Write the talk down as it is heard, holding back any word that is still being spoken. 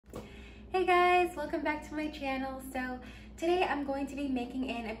Hey guys, welcome back to my channel. So today I'm going to be making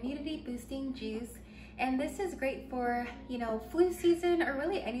an immunity boosting juice, and this is great for, flu season or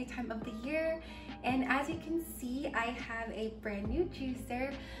really any time of the year. And as you can see, I have a brand new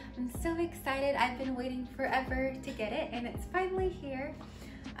juicer. I'm so excited. I've been waiting forever to get it, and it's finally here.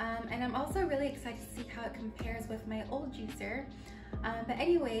 And I'm also really excited to see how it compares with my old juicer. But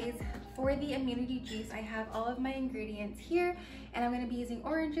anyways, for the immunity juice, I have all of my ingredients here, and I'm going to be using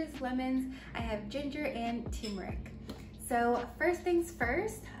oranges, lemons, I have ginger, and turmeric. So first things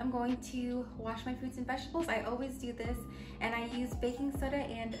first, I'm going to wash my fruits and vegetables. I always do this, and I use baking soda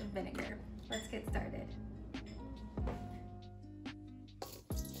and vinegar. Let's get started.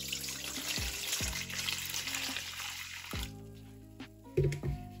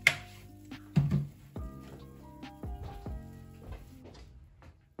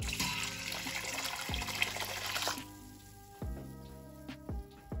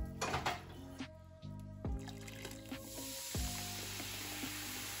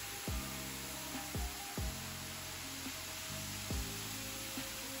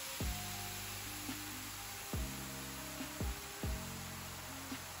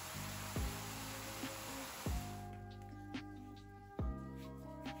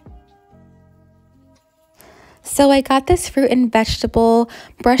 So I got this fruit and vegetable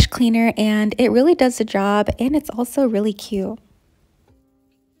brush cleaner, and it really does the job, and it's also really cute.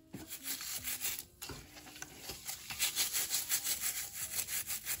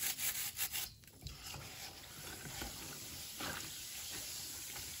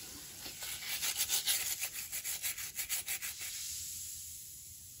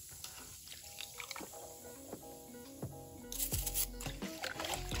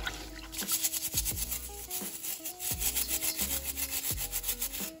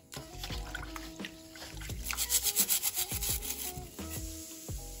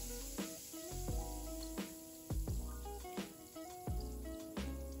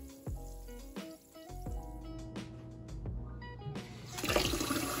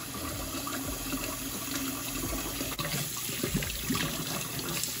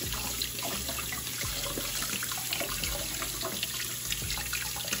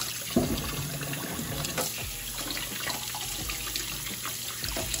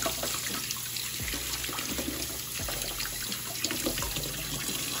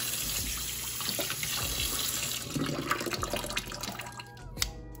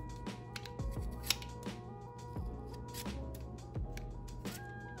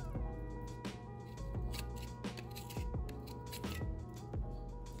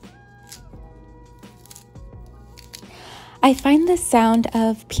 I find the sound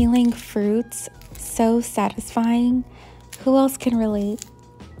of peeling fruits so satisfying. Who else can relate?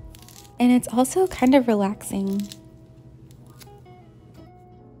 And it's also kind of relaxing.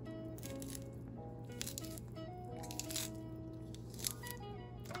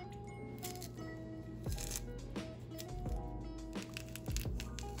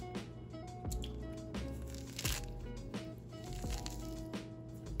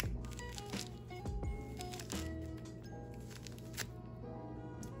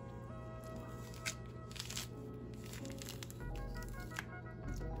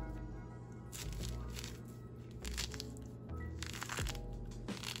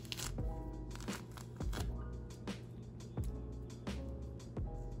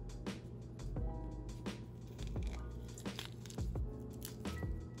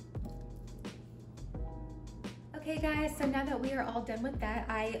 Okay guys, so now that we are all done with that,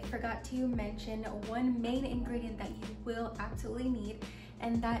 I forgot to mention one main ingredient that you will absolutely need,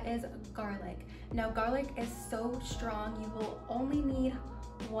 and that is garlic. Now garlic is so strong, you will only need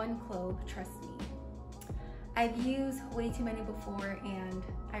one clove, trust me. I've used way too many before and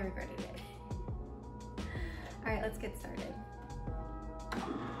I regretted it. All right, let's get started.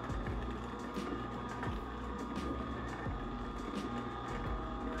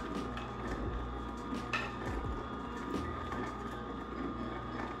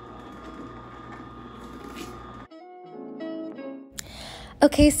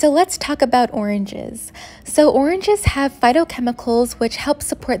 Okay, so let's talk about oranges. So oranges have phytochemicals which help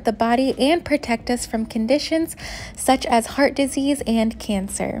support the body and protect us from conditions such as heart disease and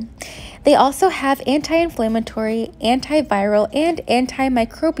cancer. They also have anti-inflammatory, antiviral, and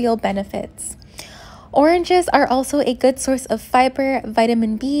antimicrobial benefits. Oranges are also a good source of fiber,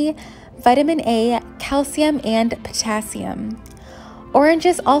 vitamin B, vitamin A, calcium, and potassium.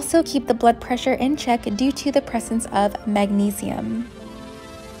 Oranges also keep the blood pressure in check due to the presence of magnesium.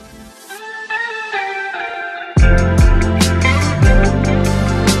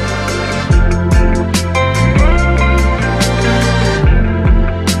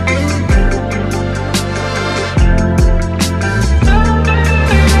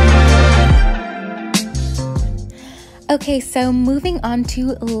 Okay, so moving on to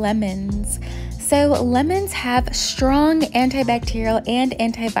lemons. So lemons have strong antibacterial and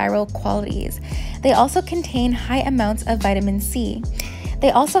antiviral qualities. They also contain high amounts of vitamin C.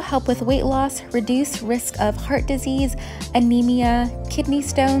 They also help with weight loss, reduce risk of heart disease, anemia, kidney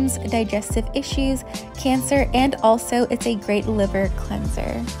stones, digestive issues, cancer, and also it's a great liver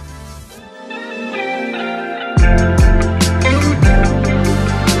cleanser.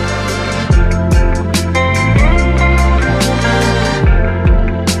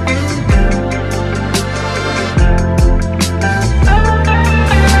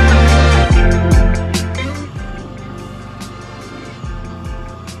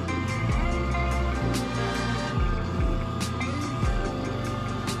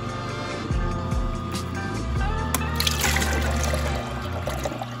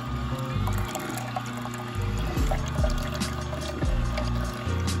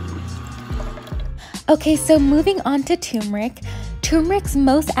 Okay, so moving on to turmeric. Turmeric's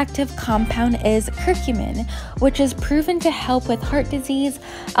most active compound is curcumin, which is proven to help with heart disease,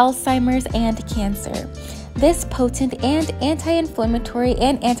 Alzheimer's, and cancer. This potent and anti-inflammatory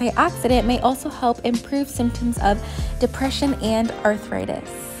and antioxidant may also help improve symptoms of depression and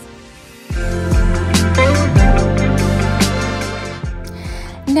arthritis.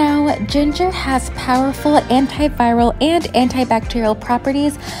 Now, ginger has powerful antiviral and antibacterial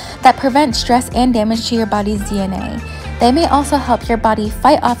properties that prevent stress and damage to your body's DNA. They may also help your body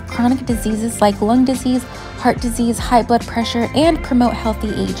fight off chronic diseases like lung disease, heart disease, high blood pressure, and promote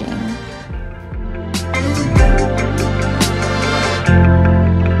healthy aging.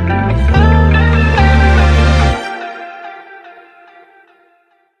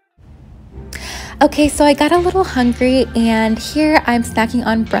 Okay, so I got a little hungry and here I'm snacking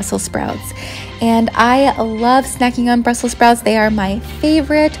on Brussels sprouts. And I love snacking on Brussels sprouts. They are my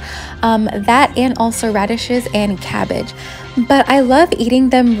favorite, that and also radishes and cabbage. But I love eating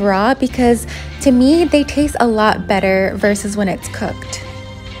them raw because to me, they taste a lot better versus when it's cooked.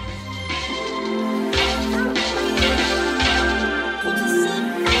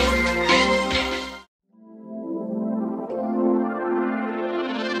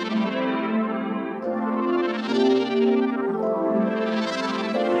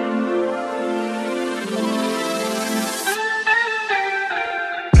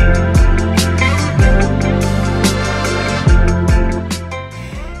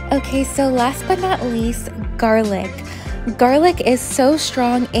 Okay, so last but not least, garlic. Garlic is so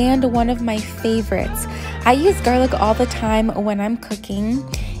strong and one of my favorites. I use garlic all the time when I'm cooking,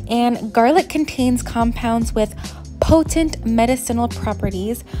 and garlic contains compounds with potent medicinal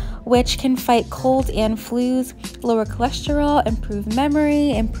properties, which can fight colds and flus, lower cholesterol, improve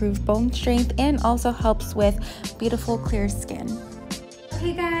memory, improve bone strength, and also helps with beautiful clear skin.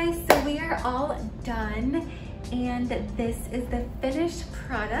 Okay guys, so we are all done. And this is the finished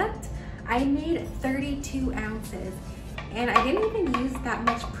product. I made 32 ounces and I didn't even use that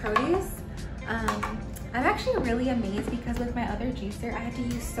much produce. I'm actually really amazed because with my other juicer, I had to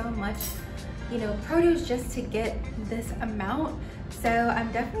use so much, produce just to get this amount. So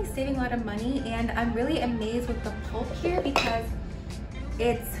I'm definitely saving a lot of money and I'm really amazed with the pulp here because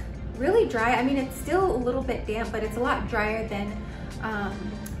it's really dry. I mean, it's still a little bit damp, but it's a lot drier than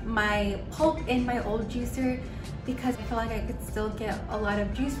my pulp in my old juicer because I feel like I could still get a lot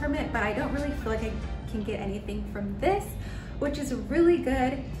of juice from it, but I don't really feel like I can get anything from this, which is really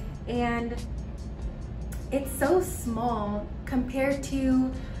good. And it's so small compared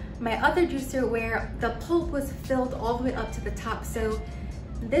to my other juicer where the pulp was filled all the way up to the top. So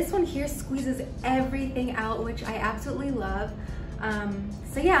this one here squeezes everything out, which I absolutely love.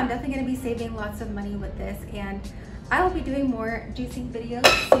 So yeah, I'm definitely gonna be saving lots of money with this, and I will be doing more juicing videos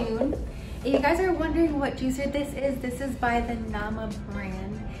soon. If you guys are wondering what juicer this is by the Nama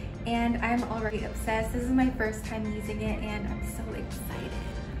brand, and I'm already obsessed. This is my first time using it, and I'm so excited.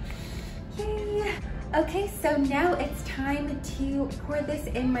 Yay! Okay, so now it's time to pour this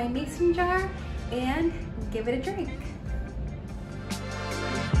in my mason jar and give it a drink.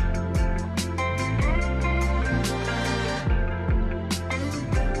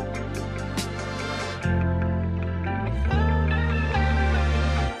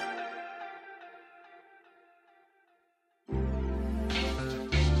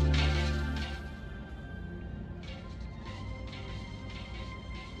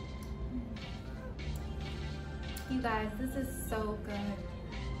 You guys, this is so good.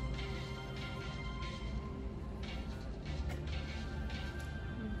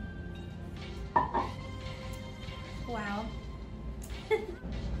 Wow.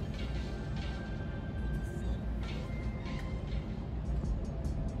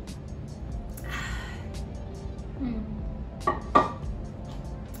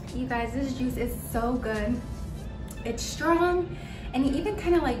 guys, this juice is so good. It's strong, and it even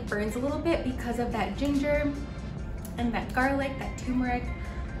kind of like burns a little bit because of that ginger and that garlic, that turmeric.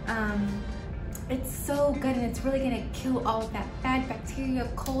 It's so good, and it's really gonna kill all of that bad bacteria,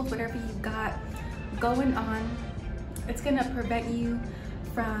 cold, whatever you got going on. It's gonna prevent you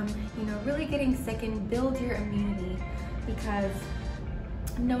from, you know, really getting sick and build your immunity, because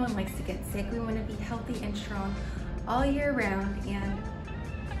no one likes to get sick. We want to be healthy and strong all year round, and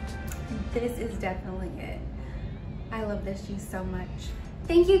this is definitely it. I love this juice so much.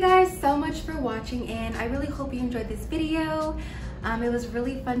 Thank you guys so much for watching, and I really hope you enjoyed this video. It was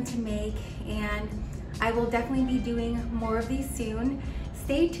really fun to make, and I will definitely be doing more of these soon.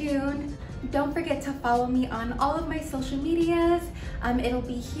 Stay tuned. Don't forget to follow me on all of my social medias. It'll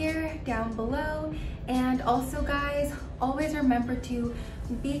be here down below. And also guys, always remember to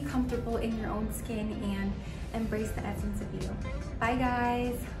be comfortable in your own skin and embrace the essence of you. Bye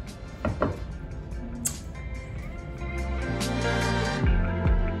guys.